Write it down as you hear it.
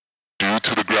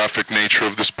graphic nature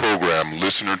of this program,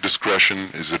 listener discretion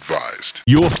is advised.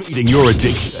 You're feeding your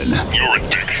addiction.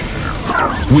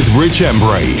 With Rich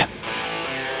Embry.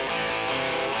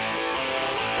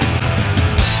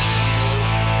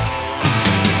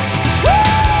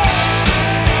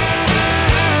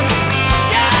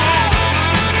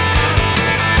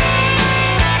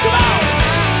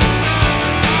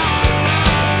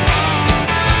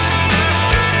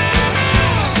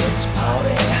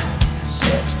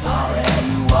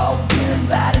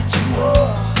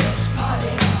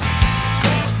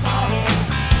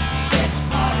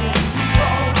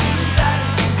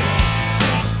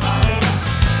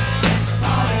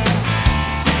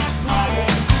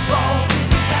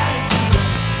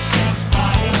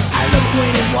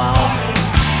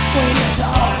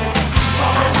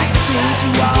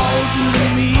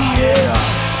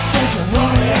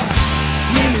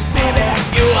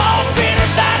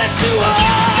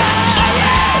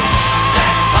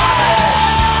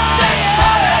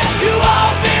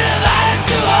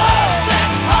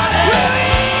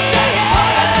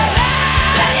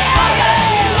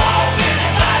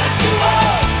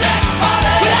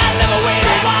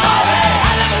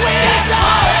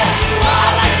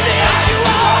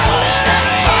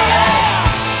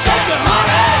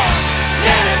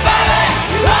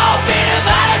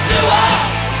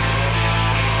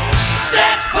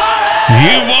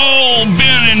 You've all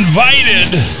been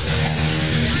invited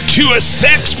to a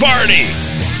sex party.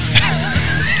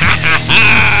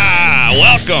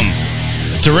 Welcome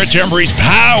to Rich Embry's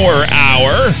Power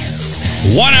Hour.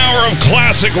 1 hour of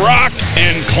classic rock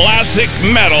and classic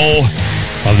metal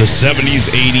of the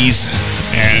 70s, 80s,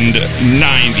 and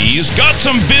 90s. Got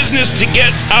some business to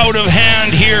get out of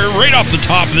hand here right off the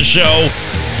top of the show.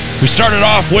 We started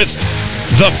off with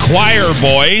the Choir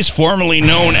Boys, formerly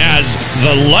known as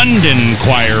the London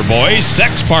Choir Boys.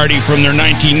 Sex Party from their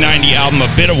 1990 album, A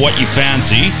Bit of What You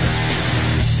Fancy.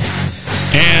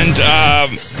 And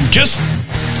just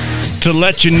to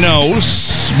let you know,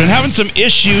 been having some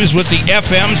issues with the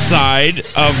FM side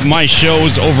of my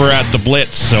shows over at the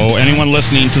Blitz. So anyone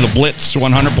listening to the Blitz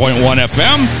 100.1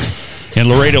 FM in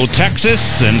Laredo,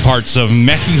 Texas, and parts of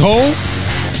Mexico,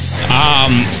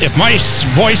 if my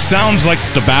voice sounds like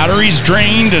the battery's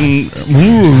drained and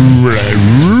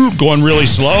going really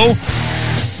slow,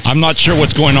 I'm not sure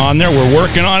what's going on there. We're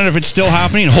working on it if it's still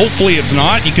happening. Hopefully it's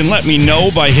not. You can let me know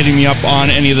by hitting me up on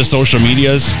any of the social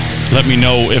medias. Let me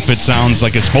know if it sounds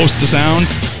like it's supposed to sound,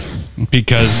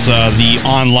 because the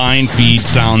online feed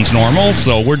sounds normal.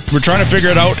 So we're trying to figure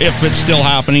it out. If it's still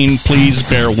happening, please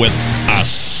bear with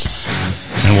us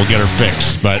and we'll get her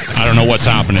fixed. But I don't know what's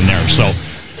happening there. So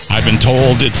I've been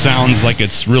told it sounds like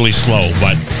it's really slow,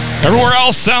 but everywhere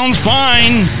else sounds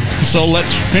fine. So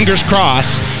let's fingers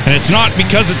crossed. And it's not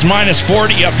because it's minus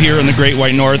 40 up here in the Great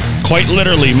White North, quite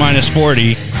literally minus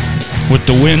 40 with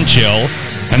the wind chill.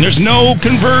 And there's no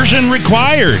conversion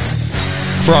required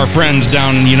for our friends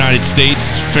down in the United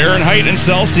States. Fahrenheit and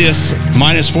Celsius,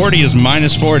 minus 40 is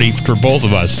minus 40 for both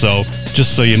of us. So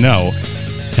just so you know.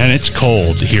 And it's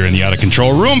cold here in the Out of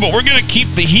Control room, but we're going to keep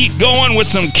the heat going with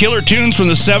some killer tunes from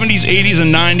the 70s, 80s,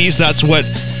 and 90s. That's what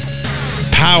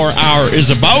Power Hour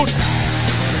is about.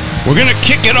 We're going to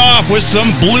kick it off with some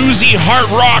bluesy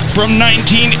hard rock from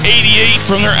 1988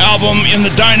 from their album In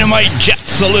the Dynamite Jet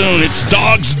Saloon. It's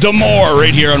Dogs D'Amour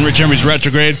right here on Rich Embry's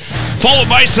Retrograde, followed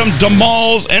by some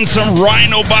D'Amalls and some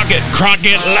Rhino Bucket. Crock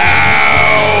it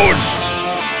loud!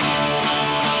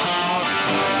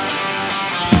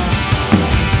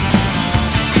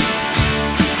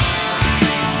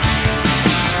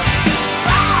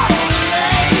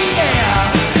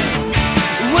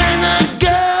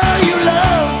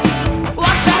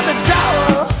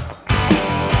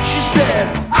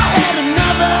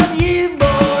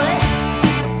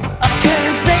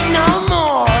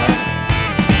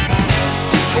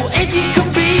 If you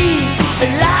could be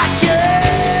like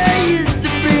you used to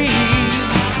be,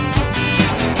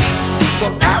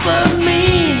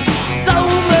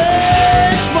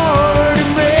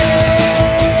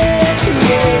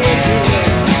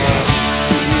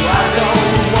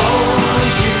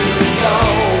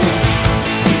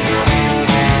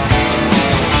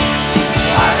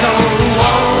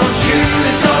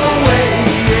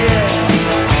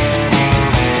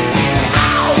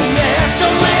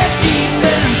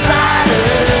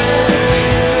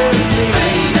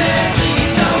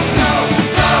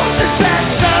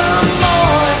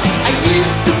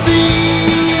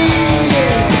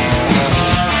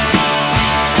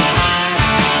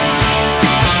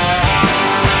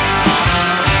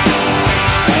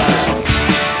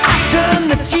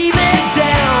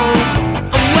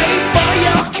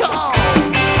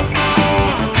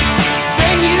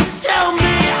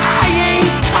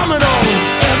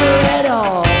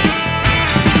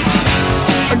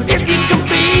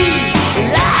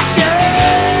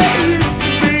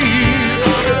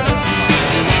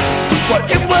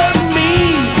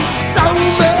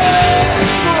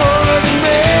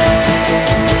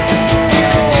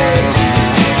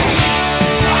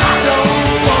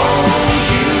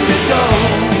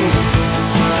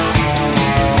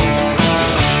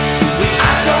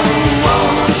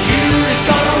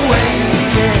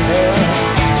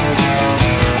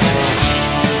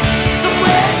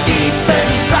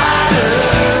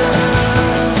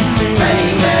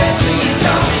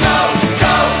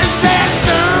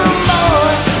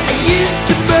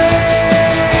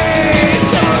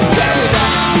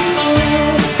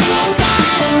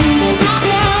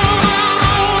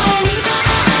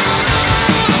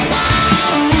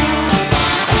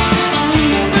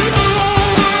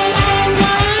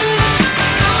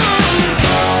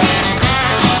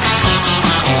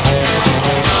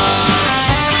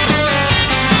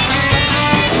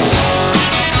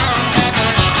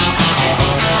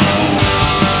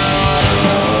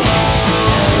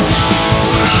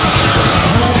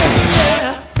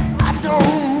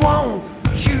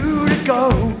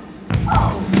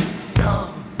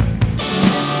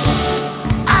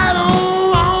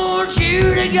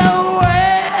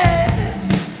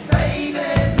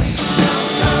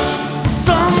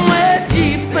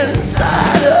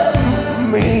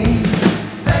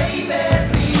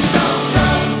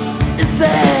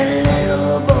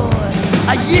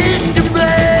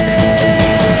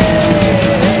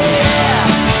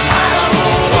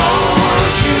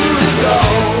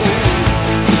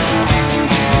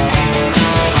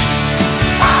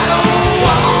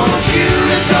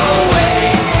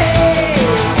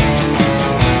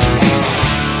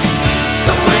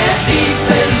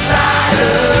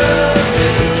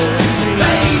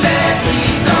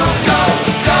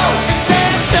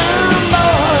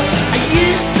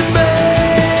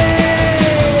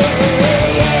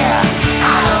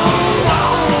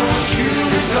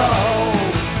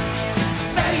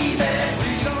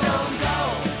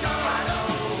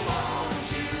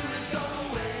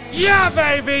 Yeah,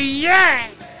 baby, yeah!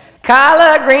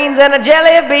 Collard greens and a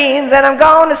jelly beans, and I'm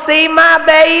going to see my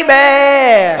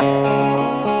baby.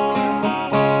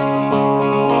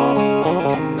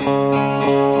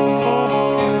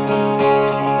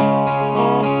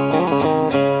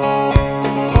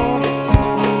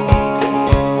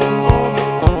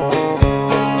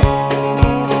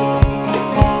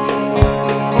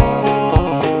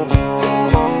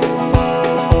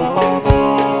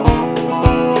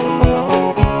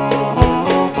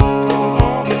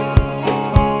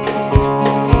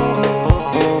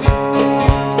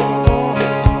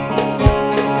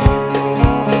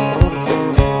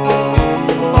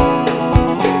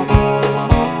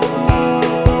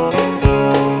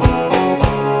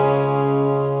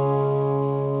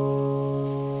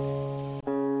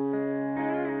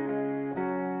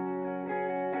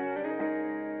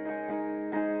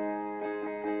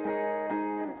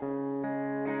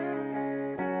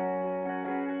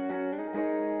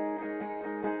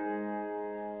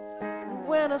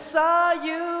 When I saw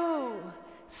you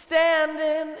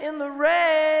standing in the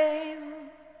rain,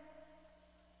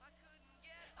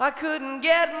 I couldn't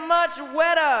get much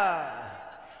wetter.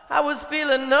 I was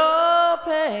feeling no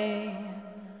pain.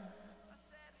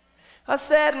 I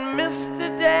said,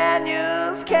 Mr.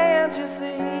 Daniels, can't you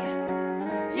see?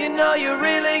 You know you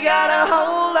really got a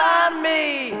hold on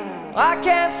me. I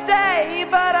can't stay,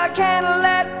 but I can't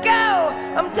let go.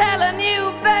 I'm telling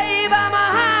you, babe, I'm a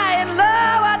high and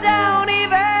low. I don't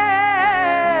even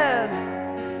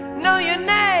know your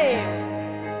name.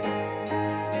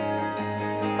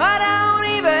 I don't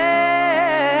even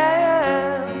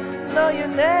know your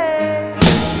name.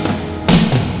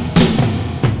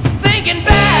 Thinking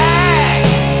back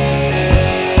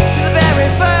to the very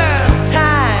first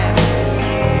time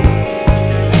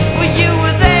when you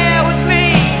were there with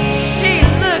me, she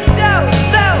looked oh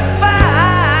so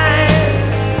fine,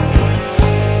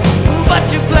 but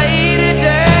you played a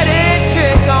dirty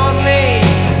trick on me.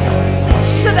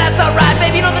 So that's alright,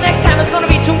 baby. You know the next time is gonna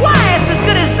be twice as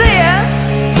good as this.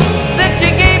 That you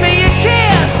gave me a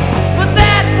kiss, but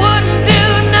that wouldn't do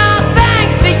no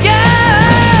thanks to you.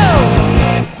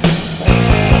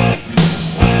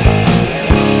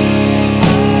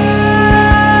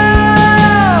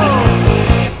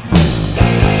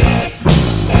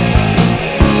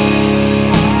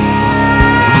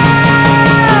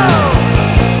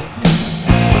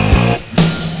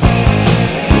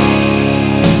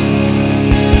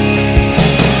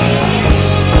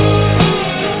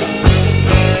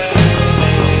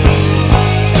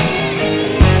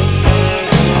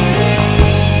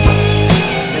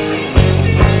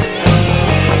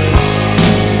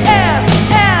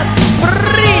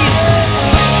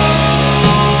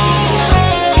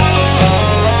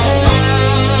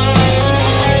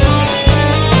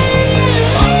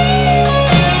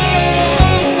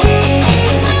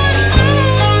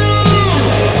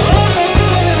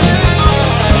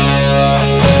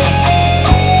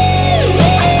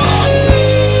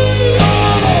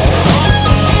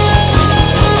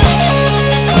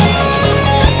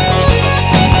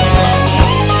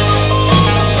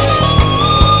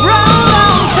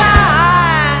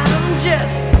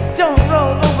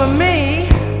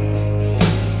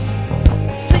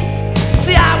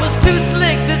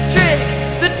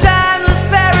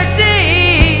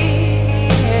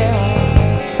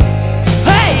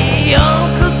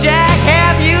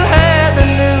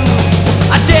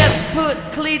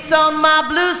 On my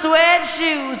blue suede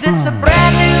shoes, it's a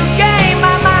brand new game.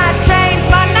 I might change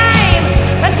my name,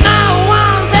 and no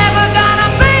one's ever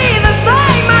gonna be the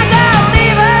same. I don't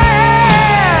even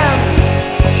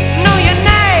know your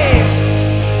name.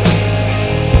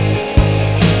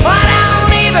 I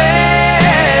don't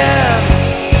even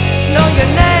know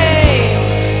your name.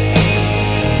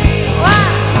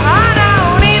 I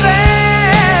don't even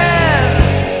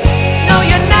know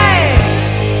your name.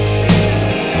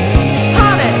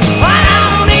 Honey, I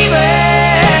don't even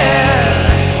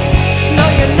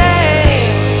know your name.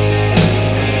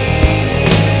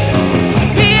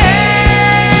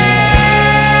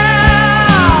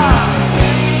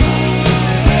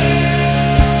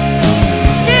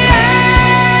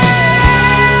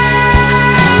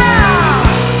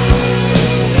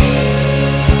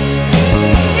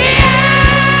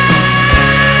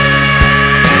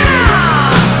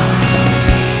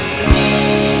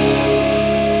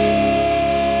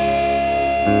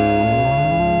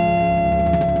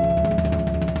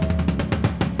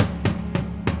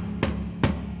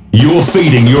 You're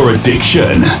feeding your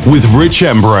addiction with Rich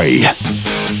Embray.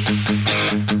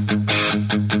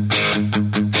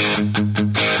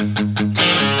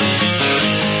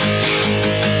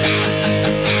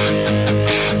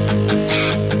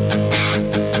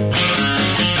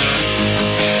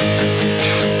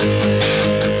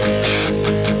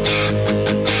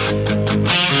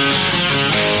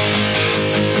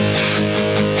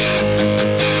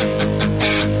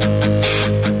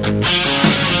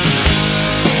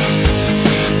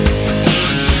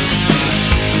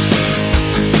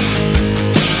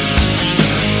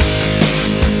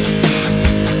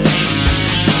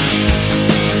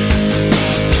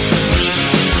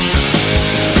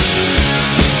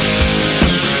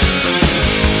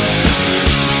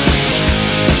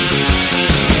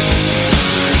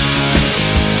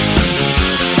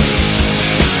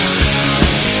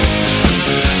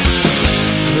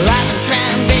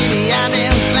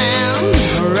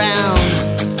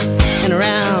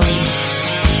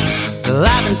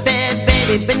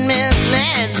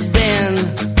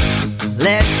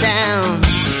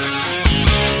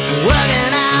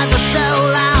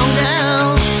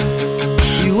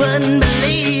 wouldn't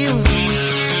believe.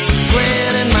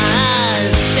 Sweat in my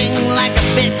eyes, sting like a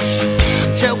bitch,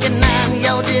 choking on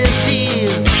your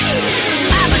disease.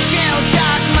 I'm a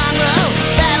shell-shocked mongrel,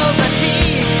 battle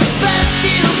fatigue. First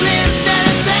you blister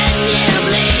and then you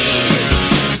bleed.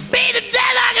 Beat it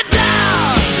dead like a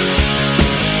dog.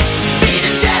 Beat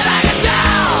it dead like a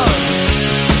dog.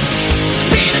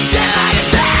 Beat it dead like a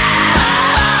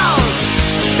dog.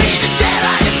 Beat it dead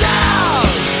like a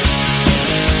dog.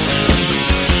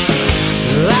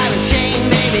 I've been chained,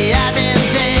 baby, I've been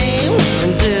tamed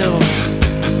until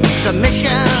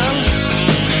submission.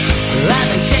 I've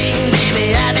been chained,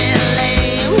 baby, I've been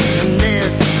lame in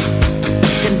this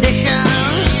condition.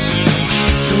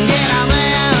 Get on my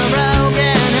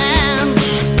broken hand,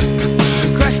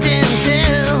 crushed in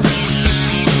two.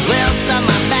 Welts on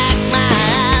my back, my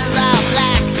eyes are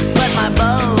black, but my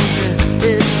bulge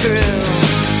is true.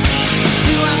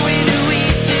 Too hungry to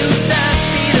eat, too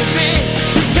thirsty to drink,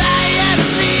 too tired to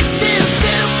sleep, too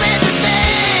stupid to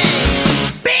think.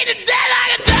 Beat it dead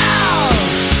like a dog.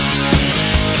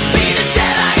 Beat it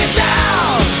dead like a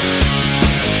dog.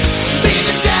 Beat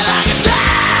it dead like a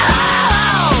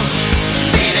dog.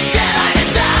 Beat it dead like a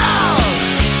dog.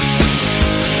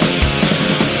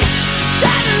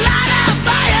 Time to light a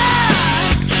fire.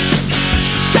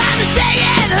 Time to take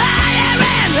it higher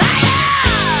and higher.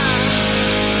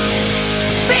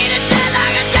 Beat it dead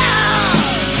like a dog.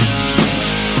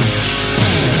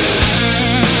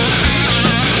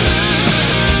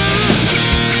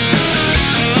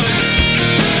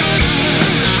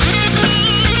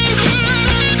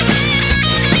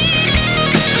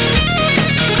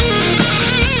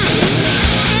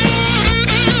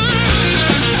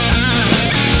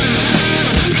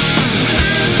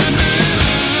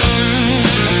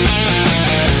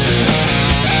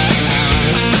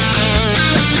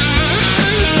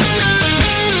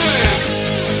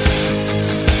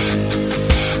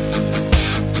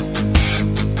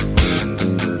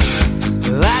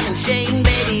 I've been shamed,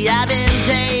 baby, I've been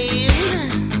tamed.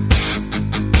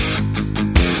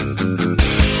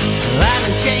 I've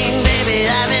been chained, baby,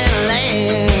 I've been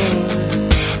lame.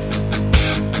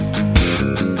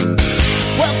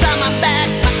 What's on my back?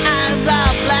 My eyes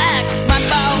are black, my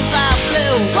bones are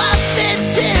blue. What's it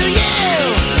to you?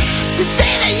 You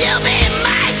say that you'll be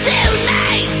mine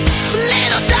tonight, but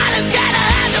little darling's gonna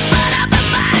have to put up a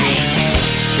fight.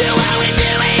 Do what we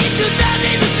do, ain't too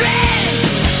thirsty to drink.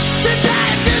 The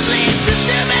time to sleep, the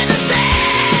stupid to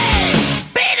think.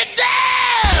 Beat it dead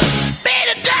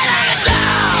like a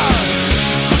dog.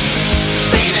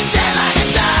 Beat it dead like a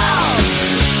dog.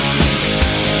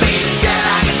 Beat it dead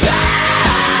like a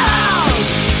dog.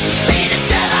 Beat it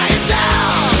dead like a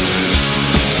dog.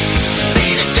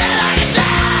 Beat it dead like a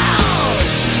dog.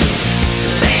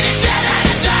 Beat it dead like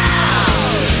a dog.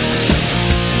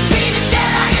 Beat it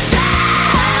dead like a dog.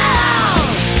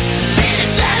 Beat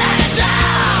it dead like a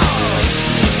dog.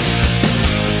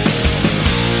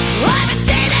 I've been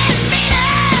taking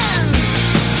beatings.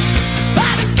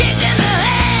 I've been kicked in the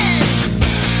head.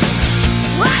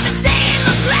 I've been taking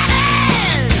for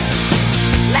granted.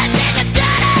 Let's take a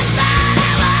dirt and thought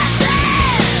I was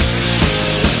dead.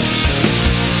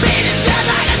 Beat it dead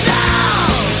like a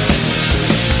dog.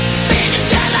 Beat it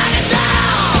dead like a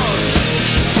dog.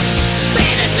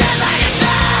 Beat it dead like a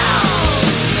dog.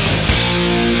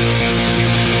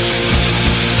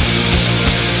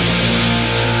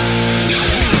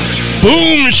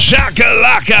 Boom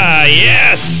shakalaka,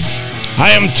 yes!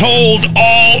 I am told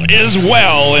all is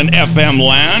well in FM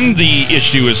land. The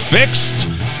issue is fixed.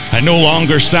 I no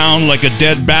longer sound like a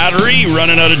dead battery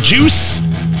running out of juice.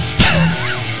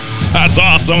 That's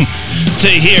awesome to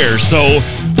hear. So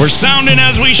we're sounding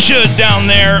as we should down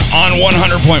there on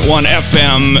 100.1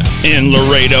 FM in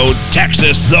Laredo,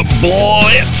 Texas. The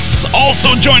Blitz.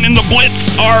 Also joining the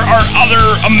Blitz are our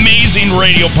other amazing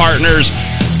radio partners,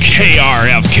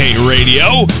 KRFK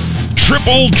Radio,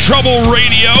 Triple Trouble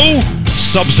Radio,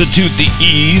 substitute the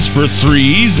E's for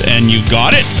threes and you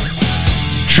got it.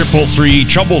 Triple Three,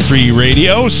 Trouble 3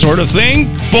 Radio, sort of thing.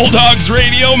 Bulldogs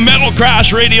Radio, Metal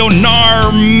Crash Radio,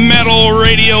 NAR Metal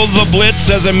Radio, The Blitz,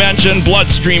 as I mentioned,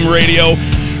 Bloodstream Radio,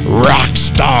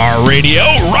 Rockstar Radio,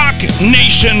 Rock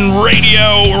Nation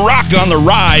Radio, Rock on the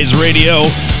Rise Radio,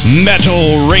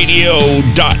 Metal Radio.gr,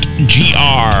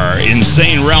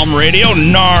 Insane Realm Radio,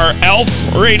 NAR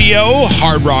Elf Radio,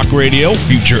 Hard Rock Radio,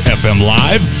 Future FM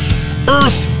Live,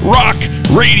 Earth Rock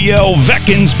Radio,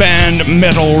 Veckins Band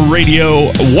Metal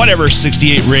Radio, whatever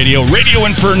 68 Radio, Radio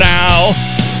Infernal.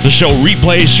 The show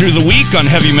replays through the week on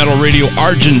Heavy Metal Radio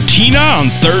Argentina on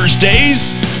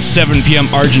Thursdays, 7 p.m.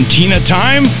 Argentina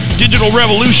time. Digital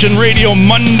Revolution Radio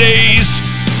Mondays.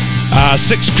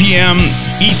 6 p.m.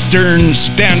 Eastern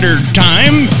Standard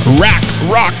Time. Rack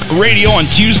Rock Radio on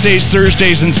Tuesdays,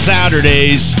 Thursdays, and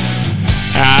Saturdays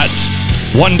at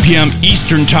 1 p.m.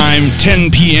 Eastern Time,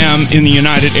 10 p.m. in the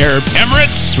United Arab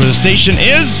Emirates, where the station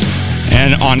is,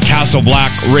 and on Castle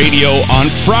Black Radio on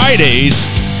Fridays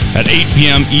at 8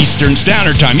 p.m. Eastern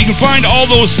Standard Time. You can find all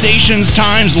those stations,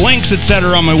 times, links,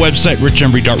 etc. on my website,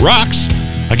 richembry.rocks.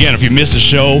 Again, if you miss a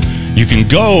show, you can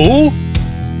go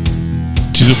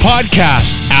to the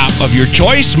podcast app of your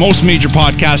choice, most major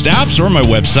podcast apps, or my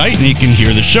website, and you can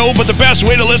hear the show. But the best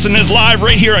way to listen is live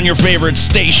right here on your favorite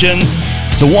station,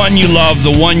 the one you love,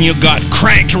 the one you got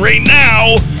cranked right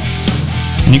now.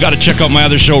 And you got to check out my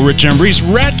other show, Rich Embry's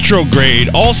Retrograde,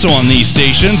 also on these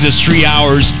stations. It's 3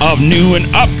 hours of new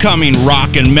and upcoming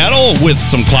rock and metal with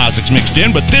some classics mixed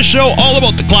in. But this show, all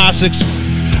about the classics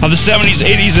of the 70s,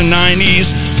 80s, and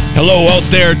 90s. Hello out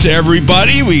there to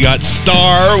everybody. We got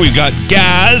Star, we got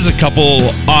Gaz, a couple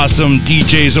awesome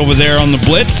DJs over there on the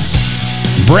Blitz.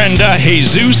 Brenda,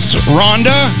 Jesus,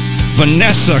 Rhonda,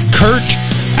 Vanessa, Kurt,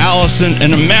 Allison,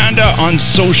 and Amanda on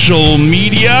social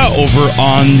media over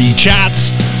on the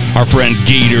chats. Our friend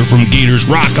Gator from Gator's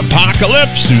Rock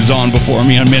Apocalypse, who's on before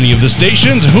me on many of the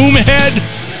stations. Hoomhead,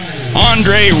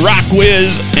 Andre,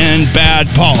 Rockwiz, and Bad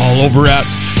Paul over at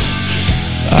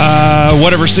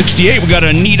whatever 68. We got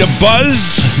Anita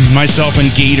Buzz, myself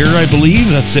and Gator, I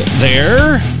believe. That's it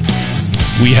there.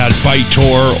 We had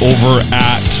Vitor over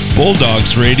at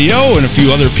Bulldogs Radio, and a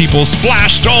few other people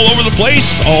splashed all over the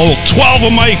place. All 12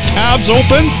 of my tabs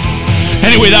open.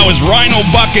 Anyway, that was Rhino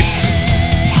Bucket,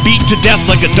 Beat to Death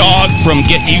Like a Dog from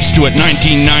Get Used to It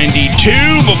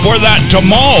 1992. Before that,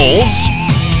 Tamals,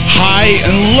 High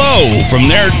and Low from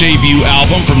their debut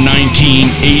album from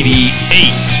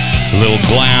 1988. A little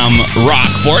glam rock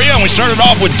for you. And we started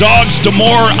off with Dogs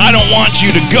D'Amour, I Don't Want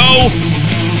You to Go.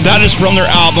 That is from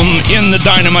their album In the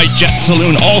Dynamite Jet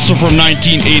Saloon, also from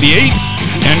 1988.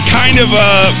 And kind of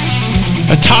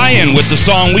a tie-in with the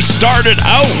song we started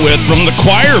out with from the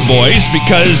Choir Boys,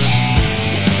 because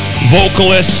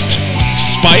vocalist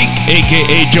Spike,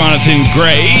 a.k.a. Jonathan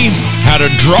Gray, had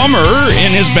a drummer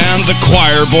in his band, the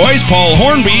Choir Boys, Paul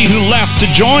Hornby, who left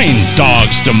to join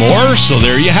Dogs D'Amour. So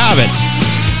there you have it.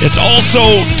 It's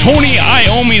also Tony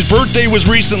Iommi's birthday was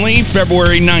recently,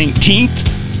 February 19th,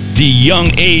 the young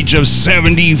age of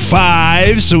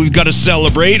 75. So we've got to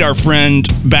celebrate. Our friend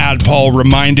Bad Paul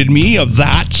reminded me of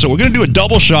that. So we're going to do a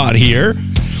double shot here.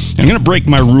 I'm going to break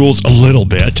my rules a little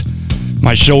bit.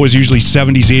 My show is usually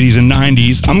 70s, 80s, and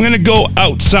 90s. I'm going to go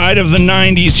outside of the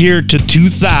 90s here to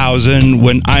 2000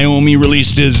 when Iommi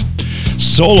released his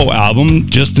solo album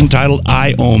just entitled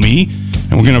Iommi.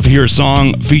 And we're going to hear a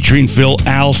song featuring Phil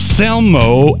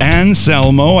Anselmo,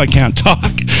 I can't talk.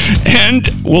 And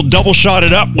we'll double shot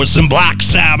it up with some Black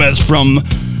Sabbath from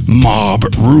Mob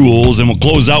Rules. And we'll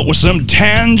close out with some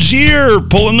Tangier,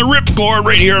 pulling the ripcord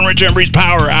right here in Rich Embry's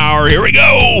Power Hour. Here we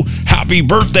go. Happy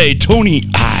birthday, Tony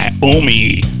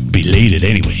Iommi. Belated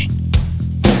anyway.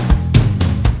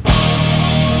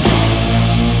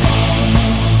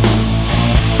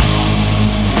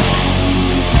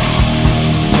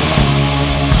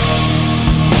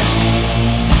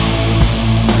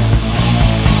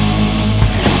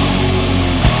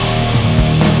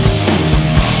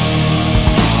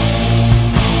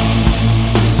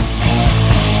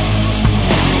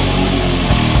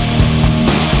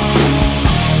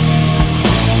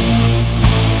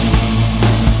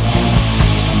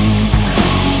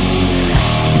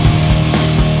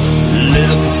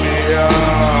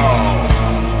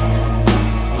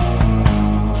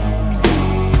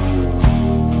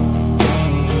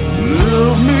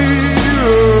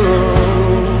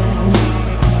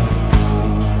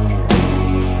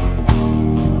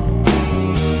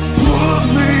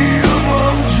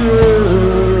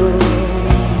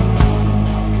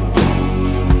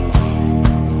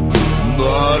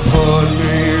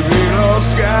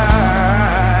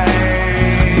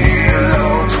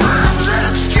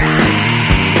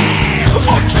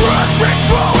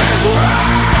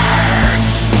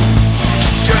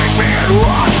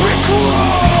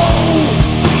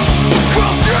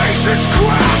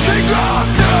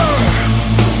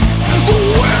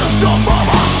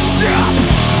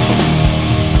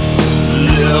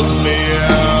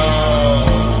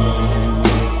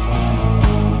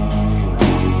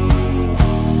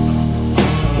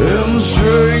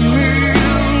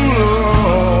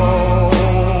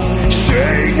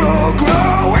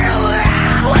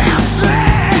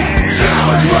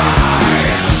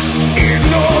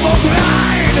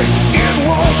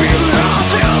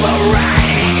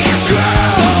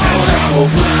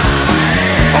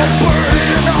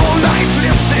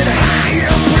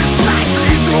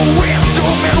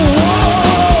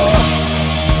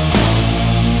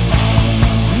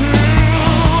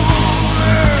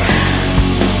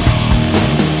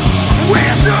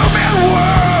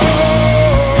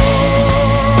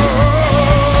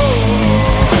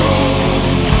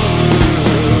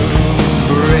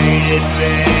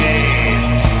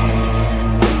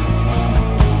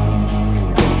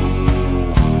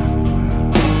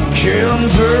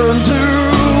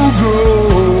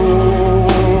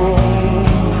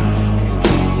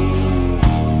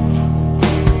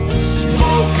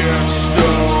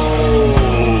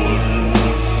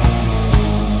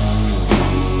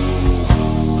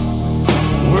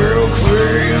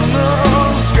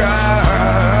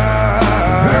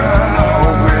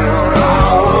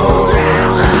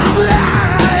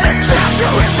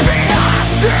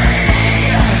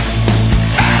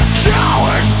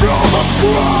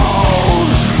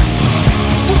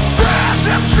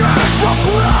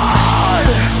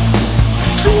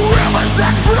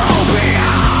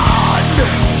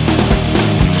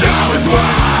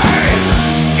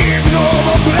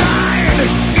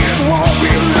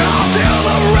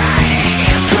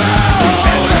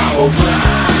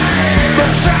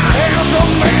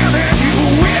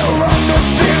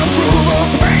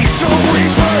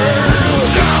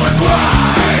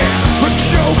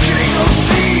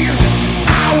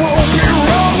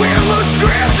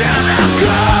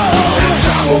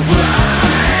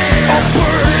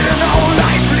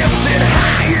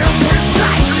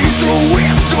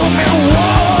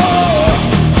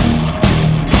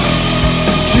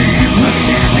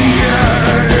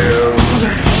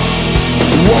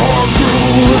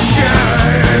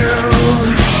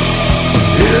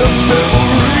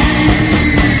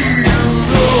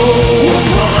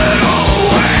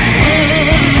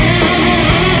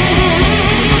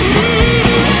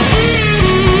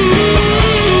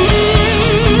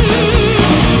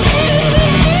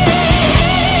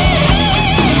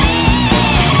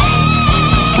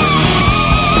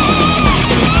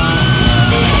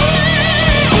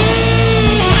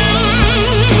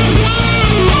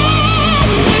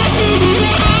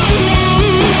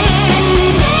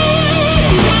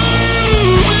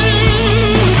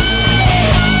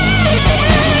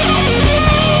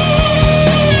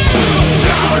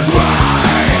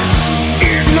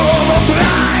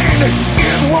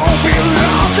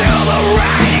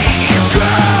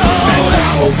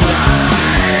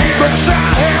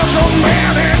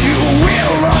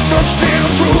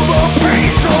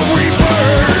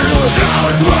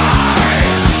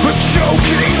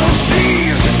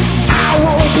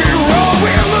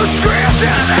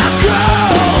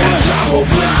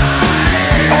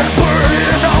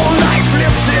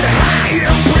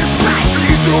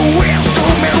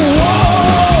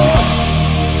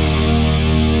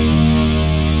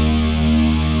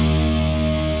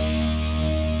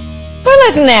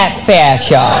 isn't that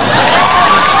special?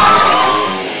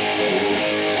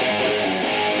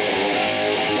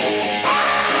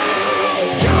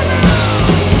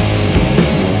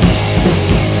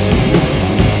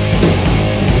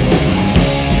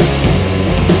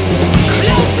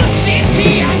 Close the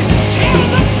city and tell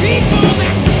the people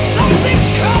that something's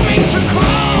coming to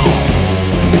call.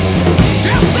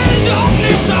 Death and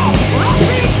darkness are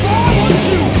rushing forward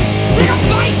to take a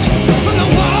bite from the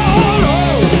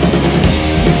wall.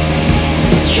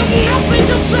 You've nothing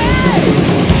to say.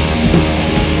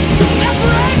 They're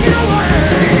breaking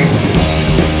away.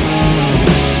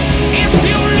 If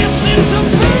you listen to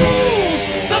fools,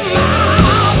 the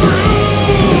mob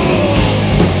rules.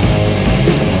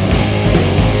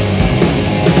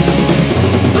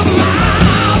 The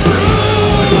mob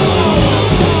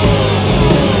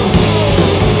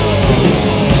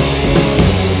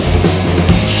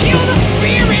kill the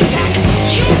spirit and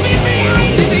you'll be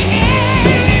behind the end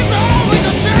is always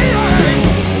the same.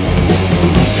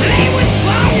 Play with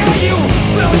fire, you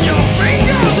burn your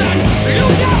fingers and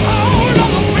lose your hold on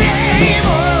the flame.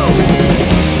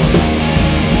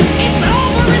 It's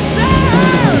over, it's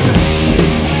done.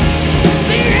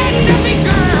 The end has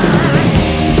begun.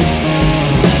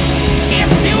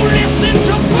 If you listen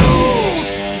to fools,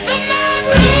 the mob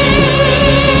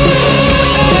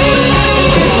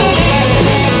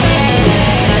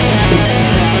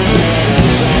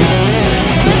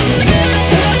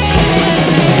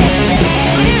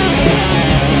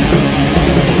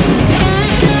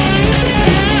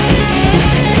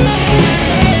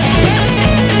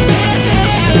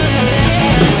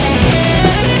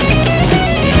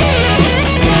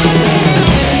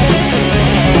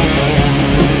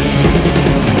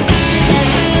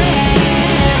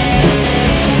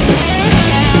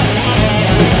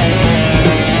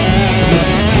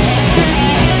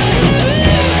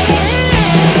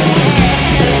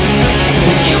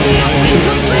you've nothing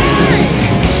to say.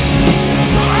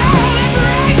 All they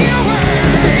break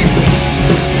away.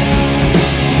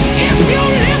 If you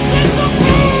listen to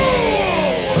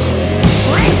fools,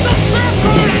 break the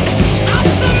circle and stop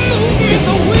the movement.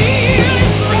 The wheel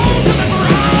is thrown to the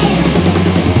ground.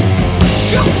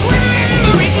 Just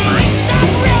remember it might stop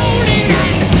rolling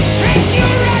and take you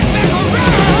right back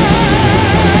around.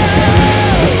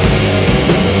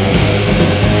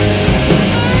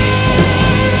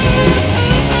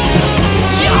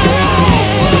 You're all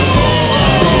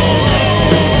fools.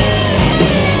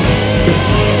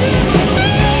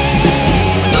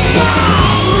 The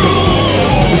mob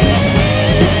rules.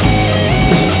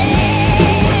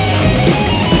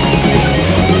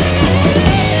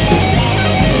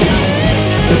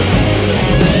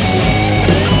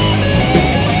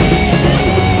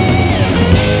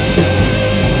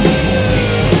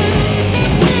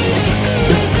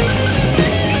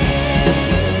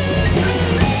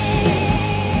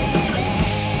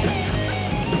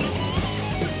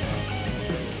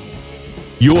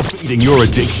 You're feeding your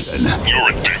addiction Your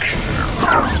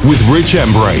addiction. with Rich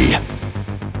Embray.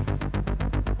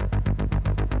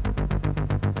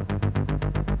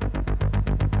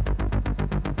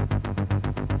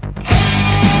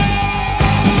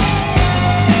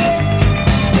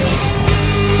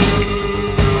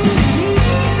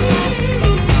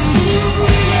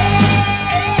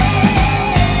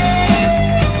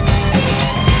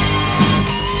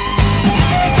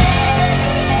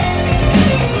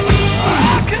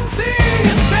 I can see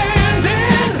you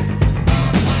standing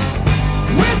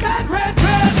with that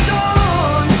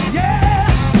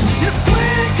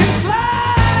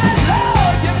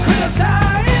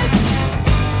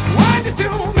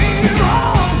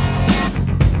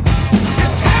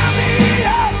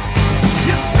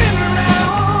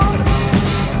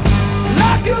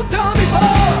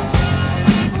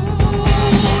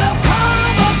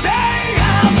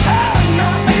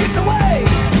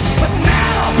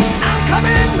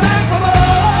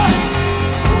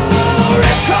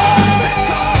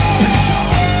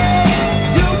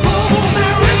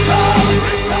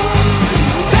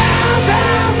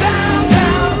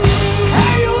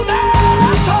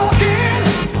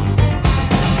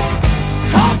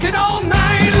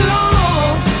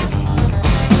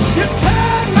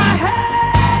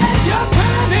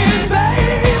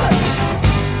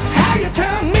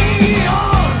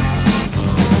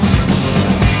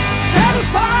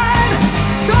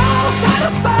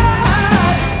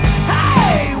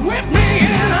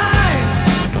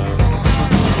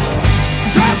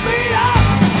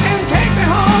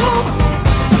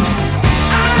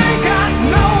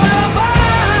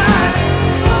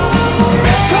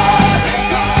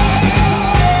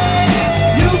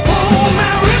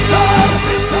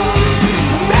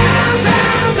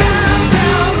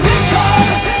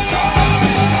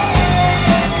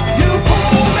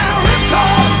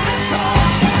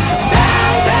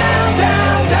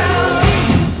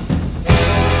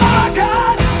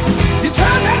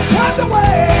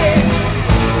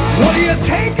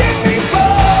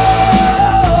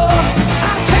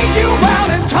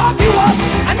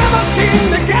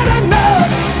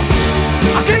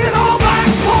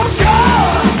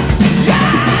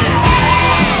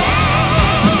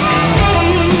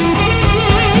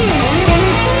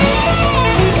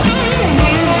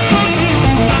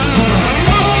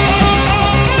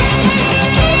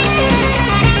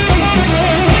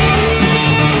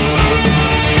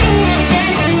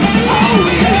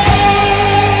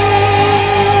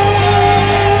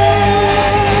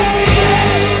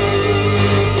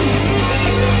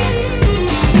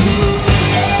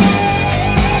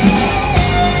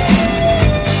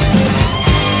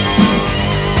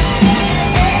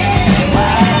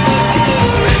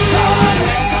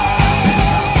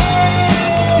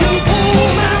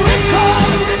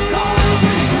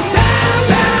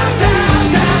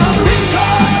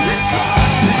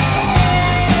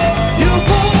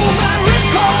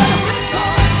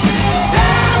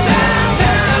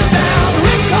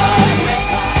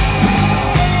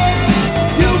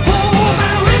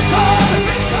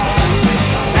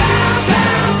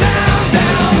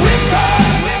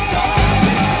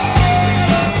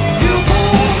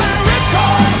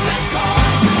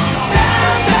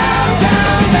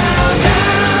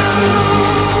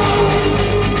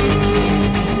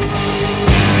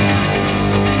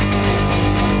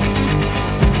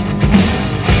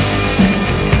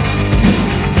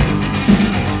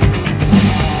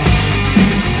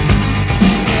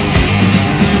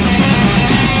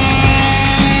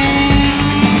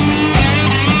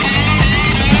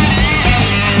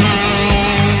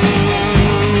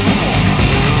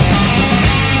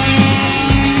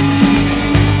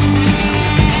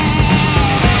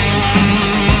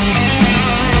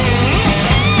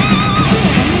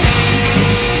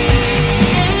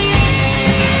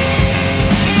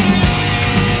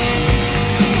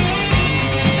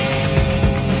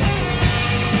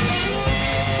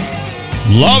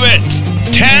Love it.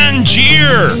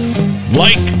 Tangier,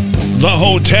 like the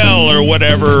hotel or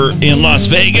whatever in Las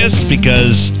Vegas,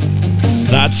 because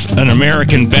that's an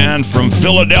American band from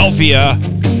Philadelphia,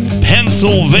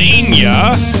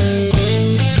 Pennsylvania.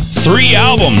 3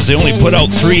 albums. They only put out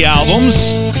 3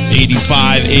 albums,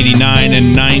 85, 89,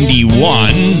 and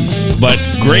 91. But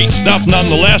great stuff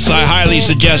nonetheless. I highly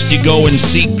suggest you go and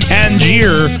seek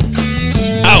Tangier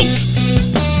out.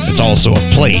 It's also a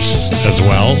place as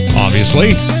well,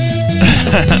 obviously.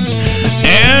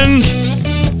 And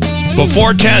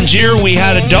before Tangier, we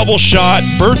had a double shot,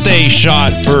 birthday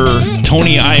shot for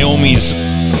Tony Iommi's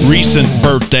recent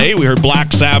birthday. We heard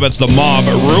Black Sabbath, The Mob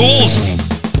Rules.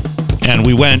 And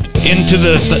we went into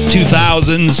the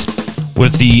 2000s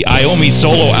with the Iommi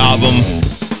solo album,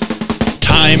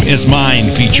 Time Is Mine,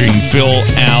 featuring Phil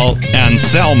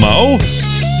Anselmo.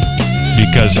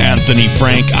 Because Anthony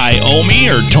Frank Iommi,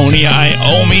 or Tony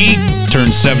Iommi,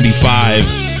 turned 75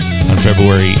 on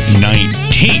February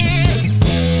 19th.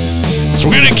 So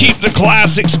we're going to keep the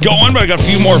classics going, but I got a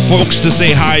few more folks to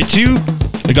say hi to.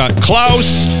 I got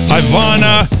Klaus,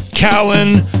 Ivana,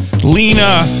 Callan,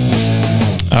 Lena,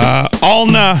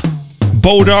 Alna,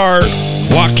 Bodar,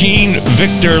 Joaquin,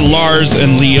 Victor, Lars,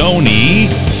 and Leonie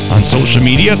on social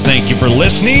media. Thank you for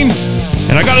listening.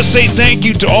 And I got to say thank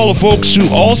you to all the folks who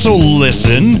also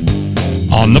listen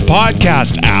on the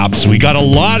podcast apps. We got a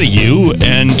lot of you,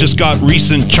 and just got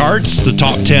recent charts, the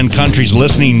top 10 countries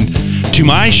listening to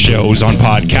my shows on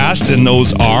podcast, and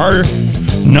those are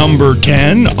number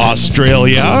 10,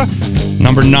 Australia,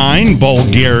 number 9,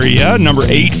 Bulgaria, number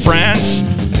 8, France,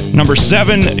 number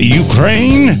 7,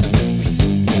 Ukraine,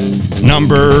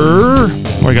 number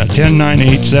 10, 9,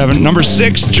 8, 7, number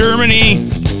 6, Germany,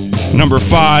 number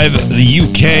 5, the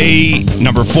UK,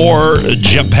 number 4,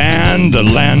 Japan, the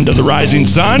land of the rising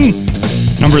sun,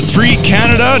 number 3,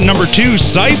 Canada, number 2,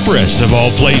 Cyprus, of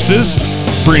all places,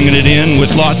 bringing it in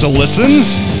with lots of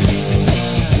listens.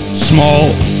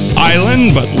 Small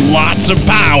island, but lots of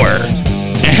power.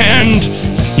 And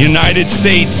United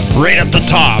States right at the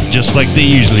top, just like they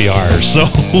usually are. So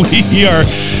we are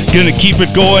going to keep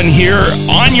it going here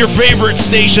on your favorite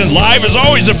station. Live is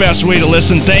always the best way to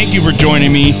listen. Thank you for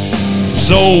joining me.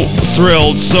 So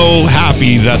thrilled, so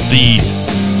happy that the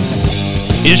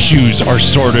issues are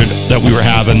sorted that we were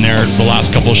having there the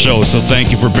last couple of shows. So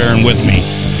thank you for bearing with me.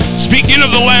 Speaking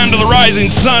of the land of the rising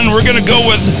sun, we're going to go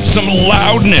with some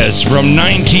Loudness from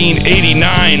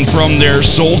 1989 from their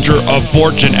Soldier of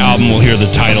Fortune album. We'll hear the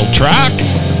title track,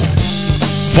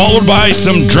 followed by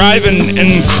some Drivin'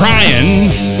 and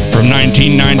Cryin' from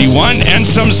 1991 and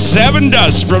some Seven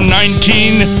Dust from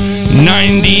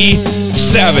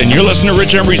 1997. You're listening to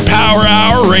Rich Embry's Power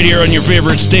Hour right here on your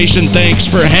favorite station. Thanks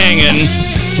for hanging.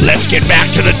 Let's get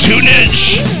back to the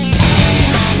tunage.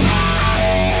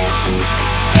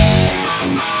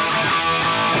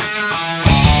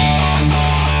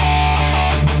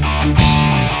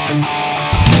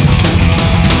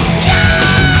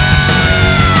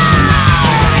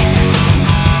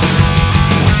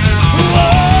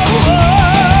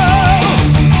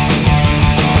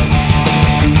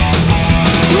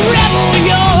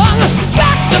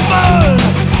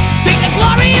 Take the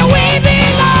glory away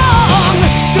belong.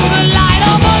 Through the light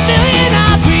of a million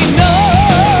eyes we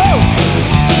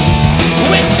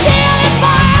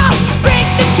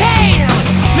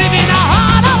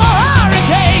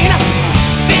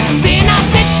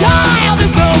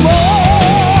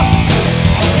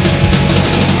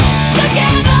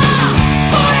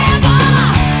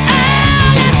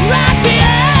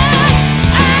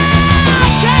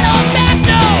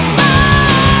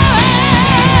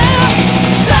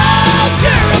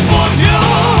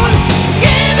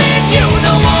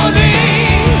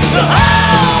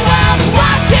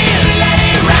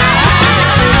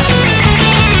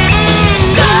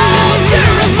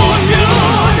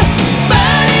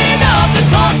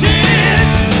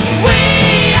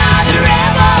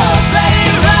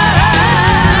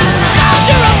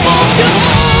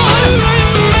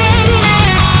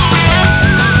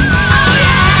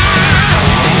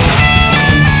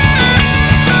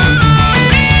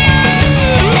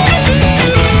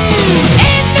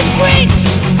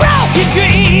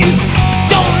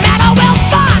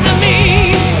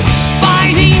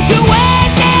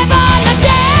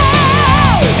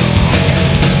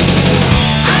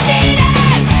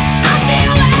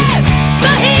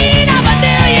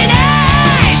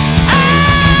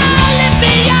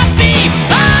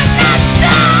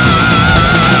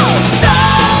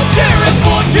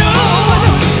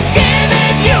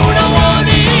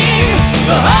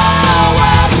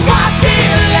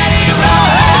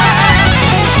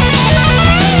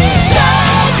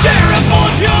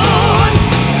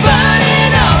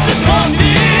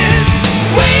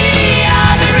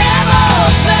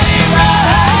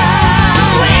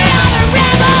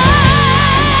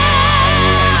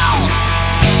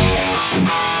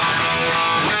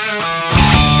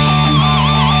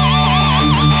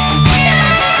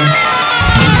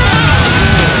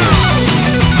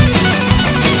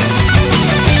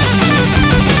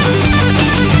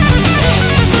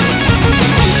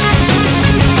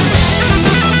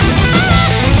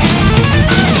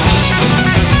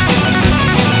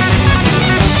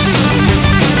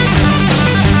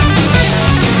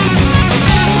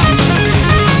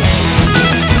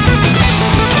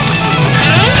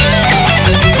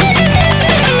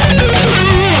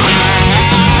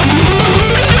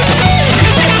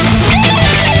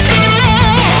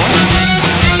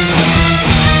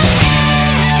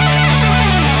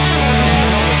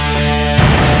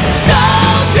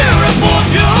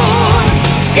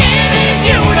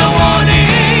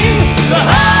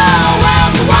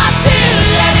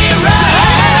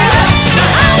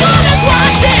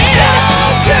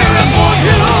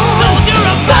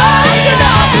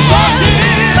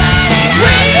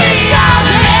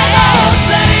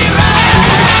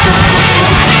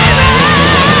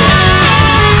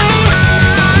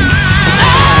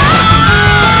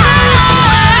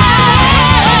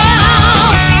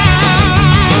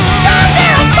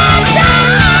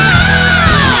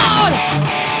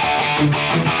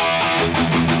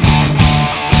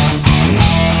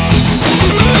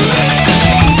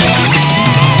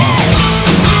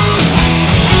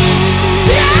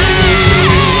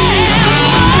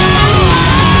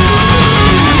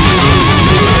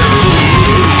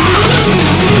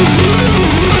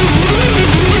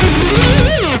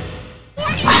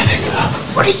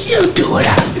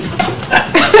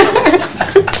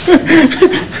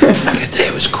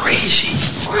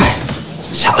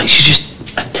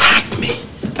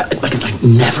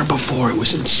before. It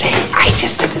was insane. I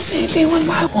just did the same thing with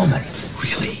my woman.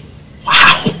 Really?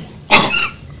 Wow.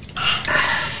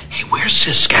 Hey, where's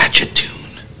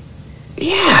Saskatchewan?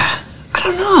 Yeah, I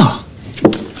don't know.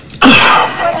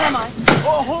 Where am I?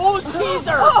 Oh, who's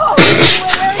teaser? Oh,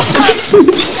 Look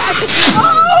at this.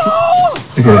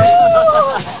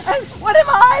 and what am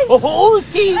I? Oh, who's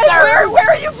teaser? And where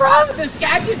are you from?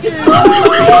 Saskatchewan.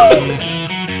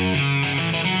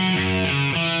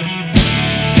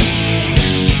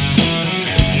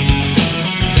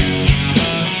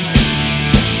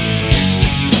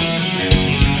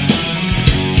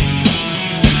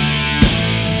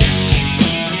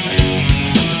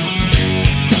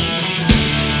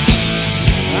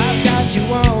 I've got you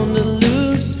on the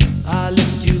loose, I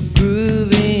left you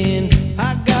grooving.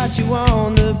 I got you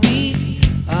on the beat,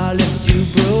 I left you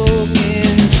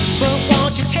broken. But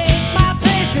won't you take my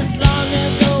place? Since long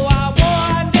ago I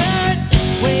wandered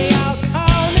way out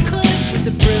on the cliff with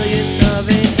the brilliance of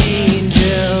an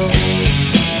angel.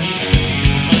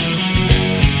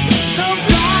 So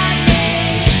fly me,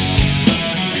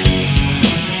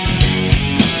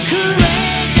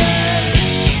 courageous.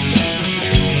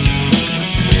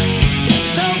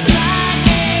 So fly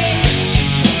me,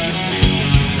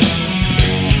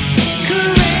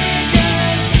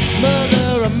 courageous.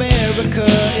 Mother America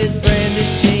is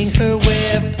brandishing her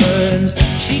weapons.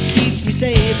 She keeps me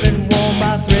safe and warm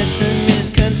by threats and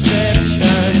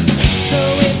misconceptions. So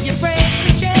if you break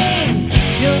the chain,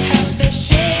 you'll have to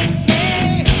shake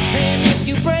me. And if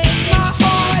you break my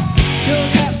heart,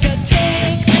 you'll have to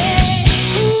take me.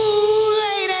 Ooh,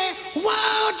 lady,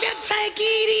 won't you take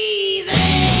it easy?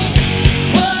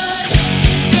 Push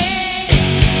me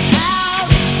out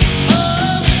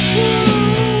of.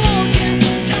 Ooh, won't you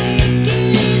take it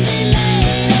easy,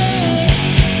 lady?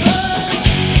 Push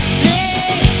me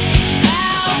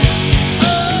out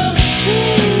of.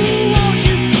 Ooh, won't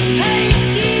you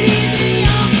take it easy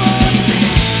off of me?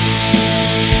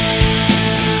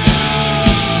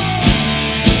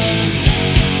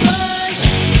 Push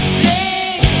me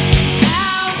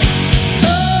out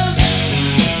of.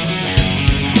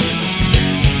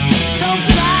 So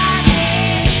fly me,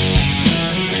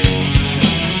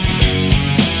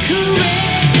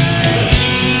 courageous.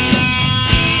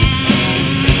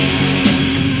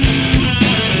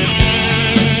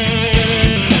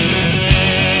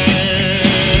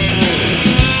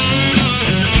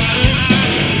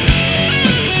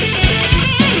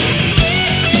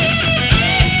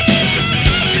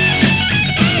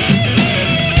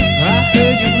 I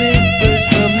heard your whispers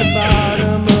from the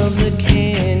bottom of the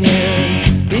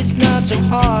canyon. It's not so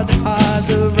hard to hide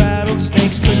the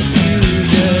rattlesnake's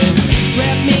confusion.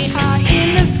 Wrap me high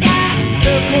in the sky,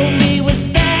 circle me with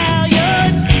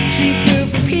stallions. Shoot through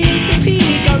from peak to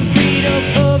peak on the freedom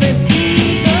of an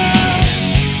eagle.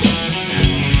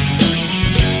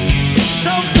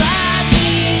 So fly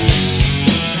me,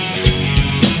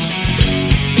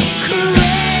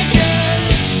 courageous.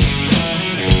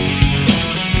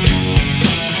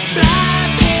 Fly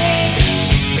me,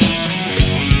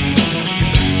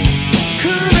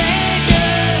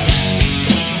 courageous.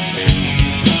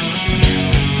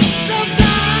 So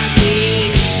fly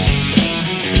me,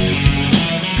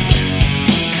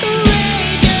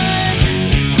 courageous.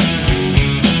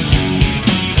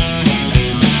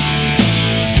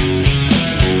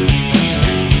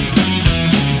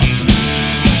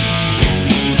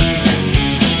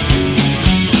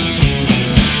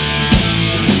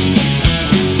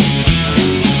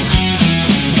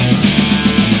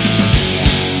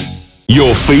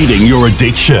 You're feeding your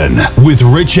addiction with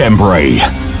Rich Embry.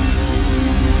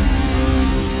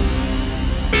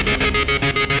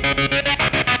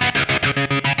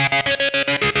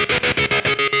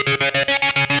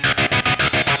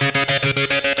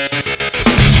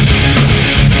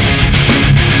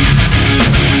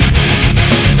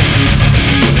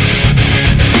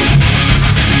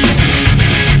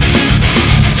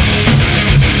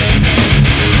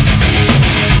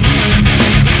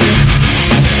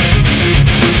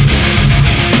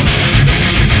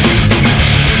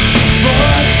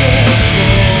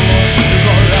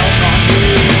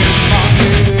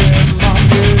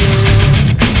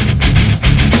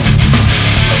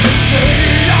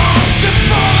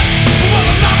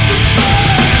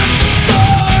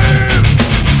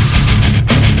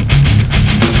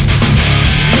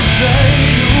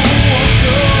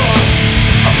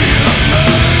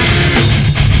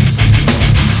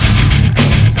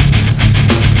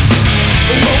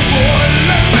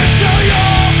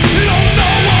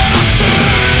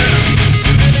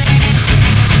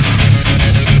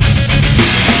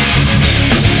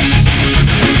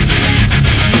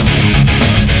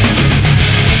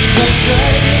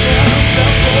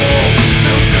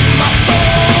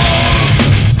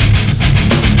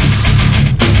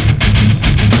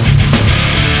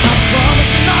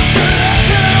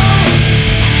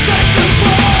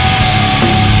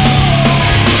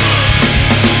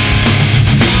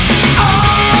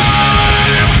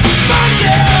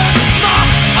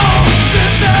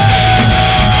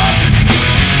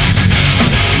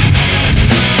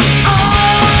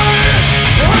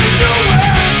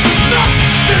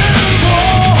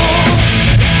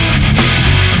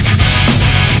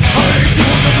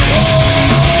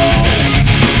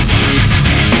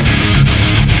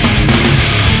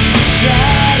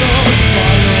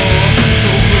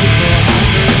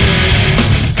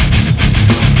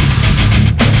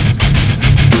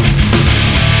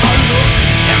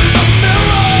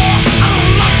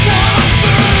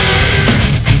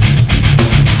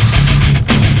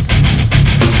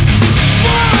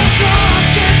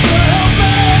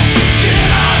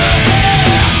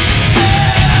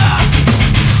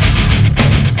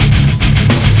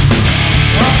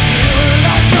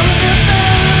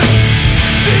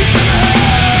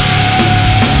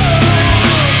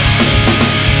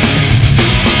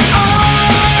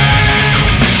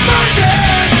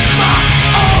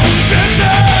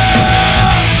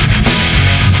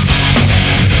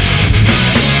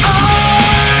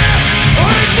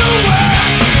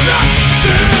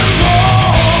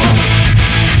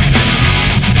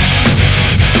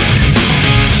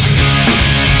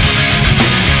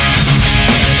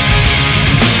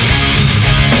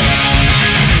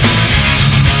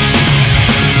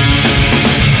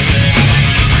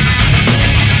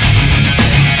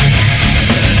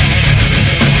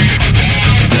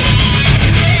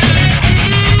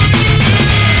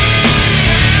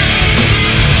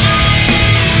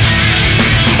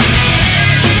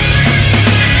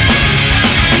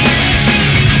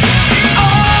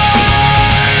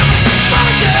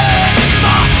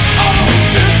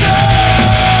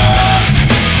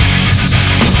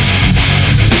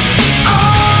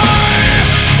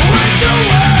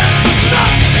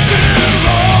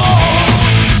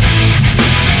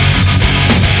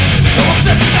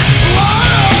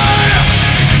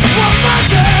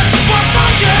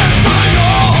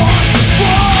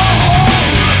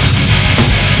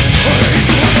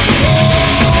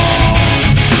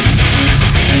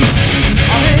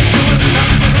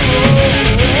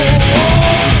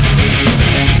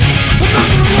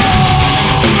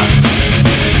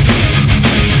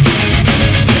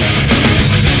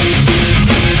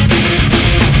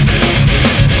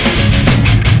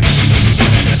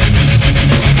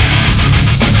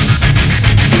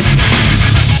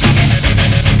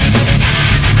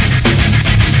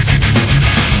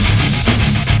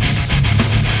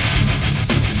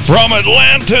 From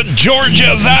Atlanta,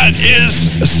 Georgia, that is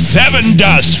Seven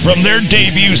Dust from their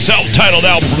debut self-titled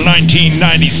album from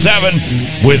 1997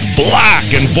 with Black.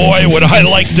 And boy, would I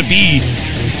like to be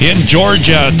in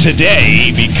Georgia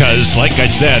today because, like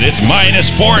I said, it's minus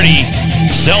 40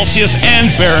 Celsius and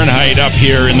Fahrenheit up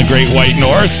here in the Great White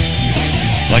North.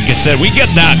 Like I said, we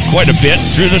get that quite a bit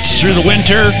through the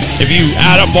winter. If you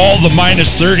add up all the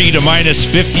minus 30 to minus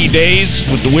 50 days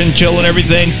with the wind chill and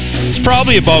everything, it's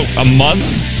probably about a month,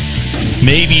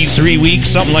 maybe 3 weeks,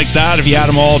 something like that. If you add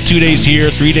them all, 2 days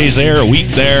here, 3 days there, a week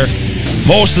there.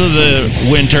 Most of the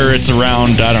winter, it's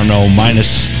around, I don't know,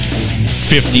 minus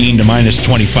 15 to minus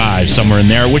 25, somewhere in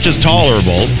there, which is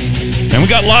tolerable. And we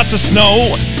got lots of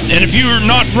snow. And if you're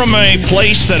not from a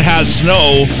place that has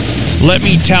snow, let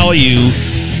me tell you,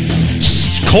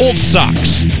 cold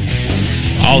sucks.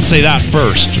 I'll say that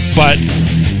first. But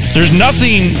there's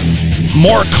nothing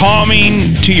more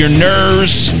calming to your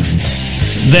nerves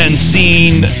than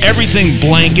seeing everything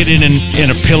blanketed in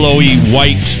a pillowy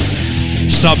white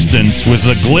substance with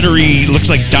a glittery, looks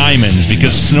like diamonds,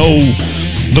 because snow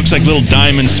looks like little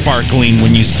diamonds sparkling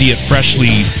when you see it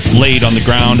freshly laid on the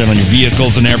ground and on your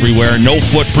vehicles and everywhere. No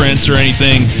footprints or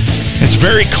anything. It's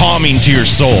very calming to your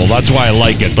soul. That's why I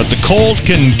like it. But the cold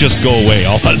can just go away.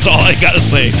 That's all I gotta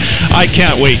say. I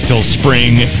can't wait till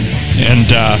spring and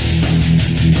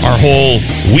our whole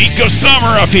week of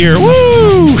summer up here.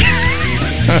 Woo!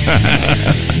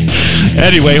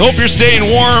 Anyway, hope you're staying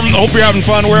warm. Hope you're having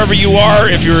fun wherever you are.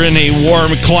 If you're in a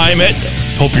warm climate,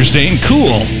 hope you're staying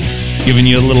cool. Giving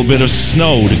you a little bit of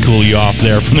snow to cool you off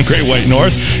there from the Great White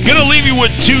North. Gonna leave you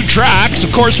with 2 tracks.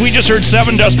 Of course, we just heard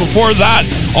Seven Dust before that.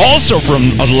 Also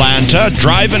from Atlanta,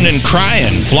 Driving and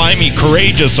Crying, Fly Me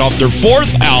Courageous off their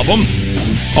 4th album,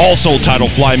 also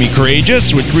titled Fly Me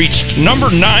Courageous, which reached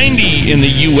number 90 in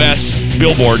the U.S.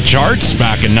 Billboard charts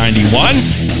back in 91.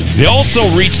 They also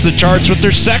reached the charts with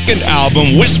their 2nd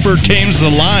album, Whisper Tames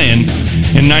the Lion,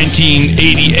 in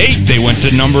 1988. They went to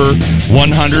number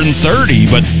 130,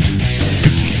 but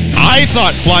I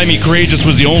thought Fly Me Courageous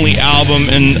was the only album,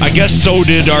 and I guess so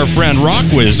did our friend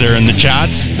Rockwiz there in the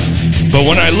chats. But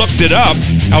when I looked it up,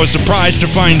 I was surprised to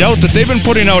find out that they've been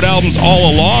putting out albums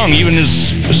all along, even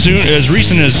as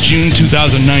recent as June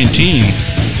 2019,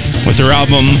 with their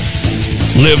album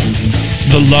Live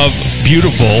the Love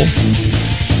Beautiful,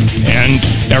 and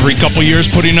every couple years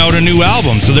putting out a new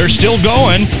album. So they're still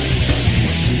going.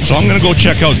 So I'm going to go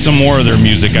check out some more of their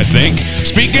music, I think.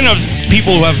 Speaking of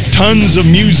people who have tons of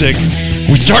music,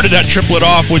 we started that triplet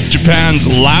off with Japan's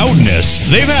Loudness.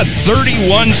 They've had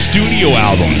 31 studio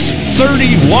albums.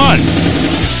 31!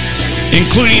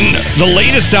 Including the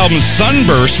latest album,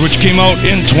 Sunburst, which came out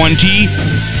in 2021.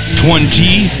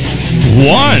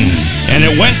 And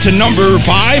it went to number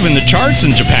 5 in the charts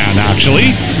in Japan,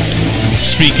 actually.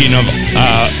 Speaking of,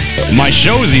 my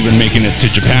show is even making it to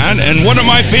Japan. And one of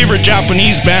my favorite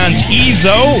Japanese bands,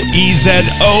 EZO,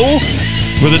 E-Z-O,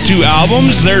 with the 2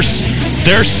 albums, their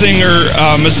singer,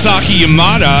 Masaki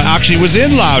Yamada, actually was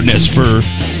in Loudness for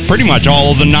pretty much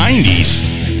all of the 90s.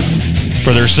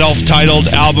 For their self-titled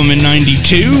album in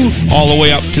 92, all the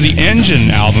way up to the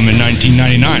Engine album in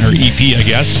 1999, or EP, I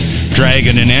guess,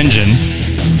 Dragon and Engine.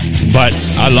 But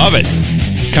I love it.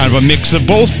 Kind of a mix of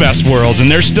both best worlds, and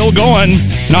they're still going.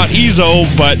 Not EZO,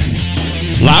 but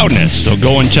Loudness. So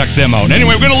go and check them out.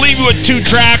 Anyway, we're going to leave you with 2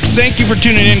 tracks. Thank you for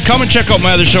tuning in. Come and check out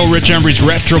my other show, Rich Embry's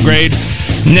Retrograde,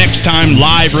 next time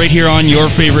live right here on your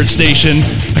favorite station.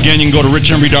 Again, you can go to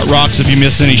richembry.rocks if you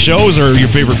miss any shows, or your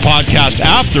favorite podcast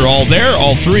app. They're all there,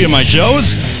 all 3 of my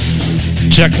shows.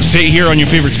 Stay here on your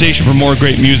favorite station for more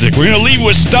great music. We're going to leave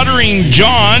with Stuttering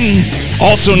John,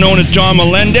 also known as John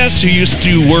Melendez, who used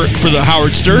to work for the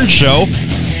Howard Stern Show.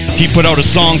 He put out a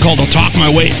song called I'll Talk My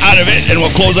Way Out of It, and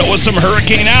we'll close out with some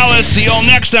Hurricane Alice. See y'all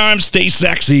next time. Stay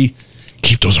sexy.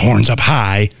 Keep those horns up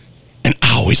high. And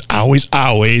always, always,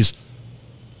 always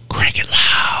crank it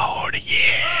loud.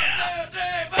 Yeah.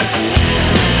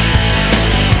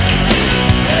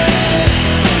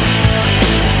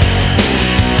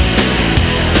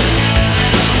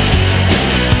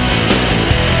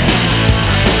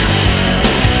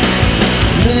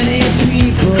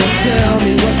 Tell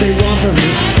me what they want from me.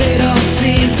 They don't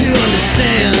seem to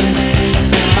understand.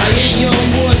 I ain't your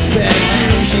voice back,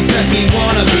 douche. You prep me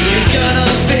wannabe. Ain't gonna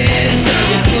fit inside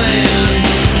your plan.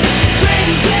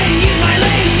 Crazy lady is my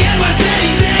lady and my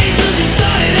steady thing. Till she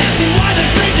started asking why the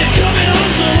friends are coming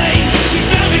home.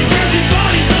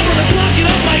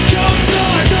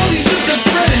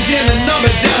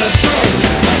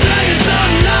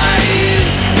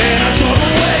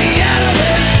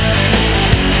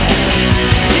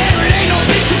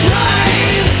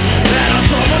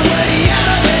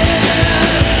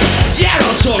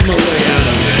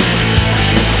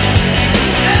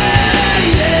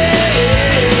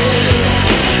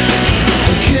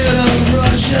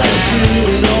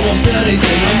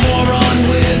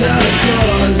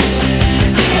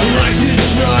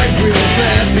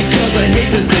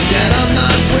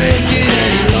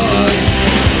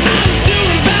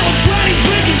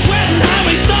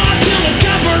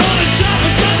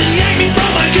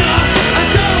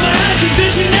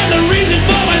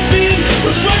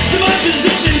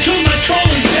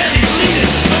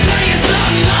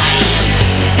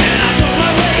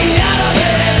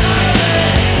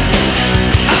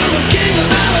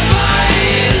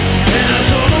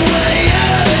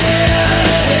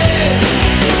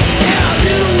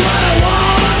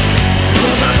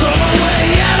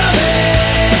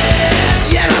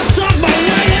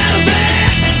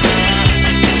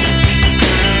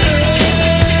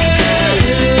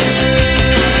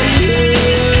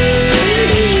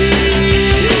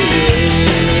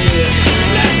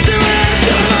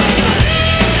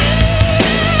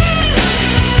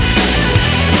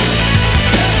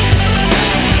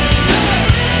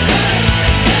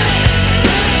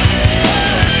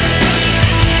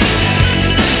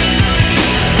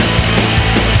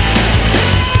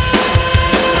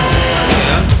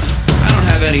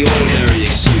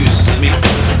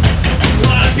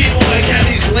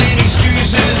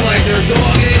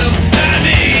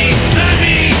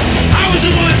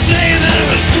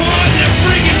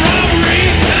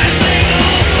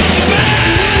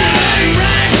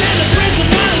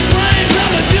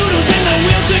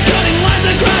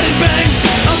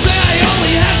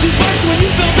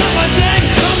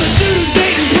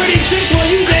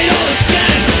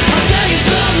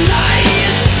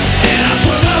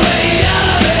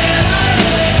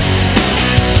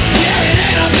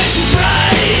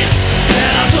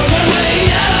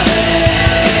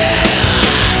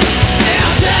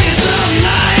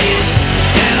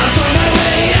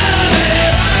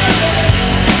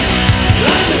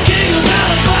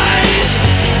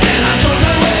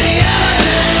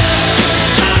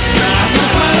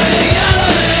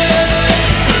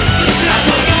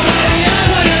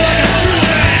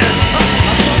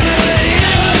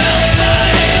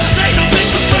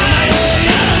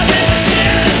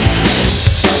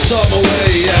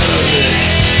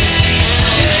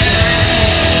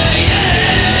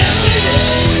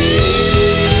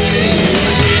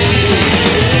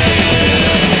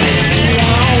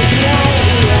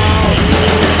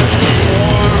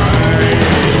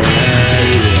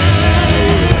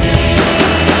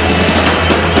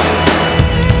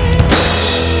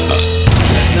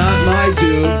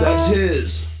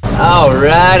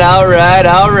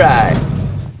 All right.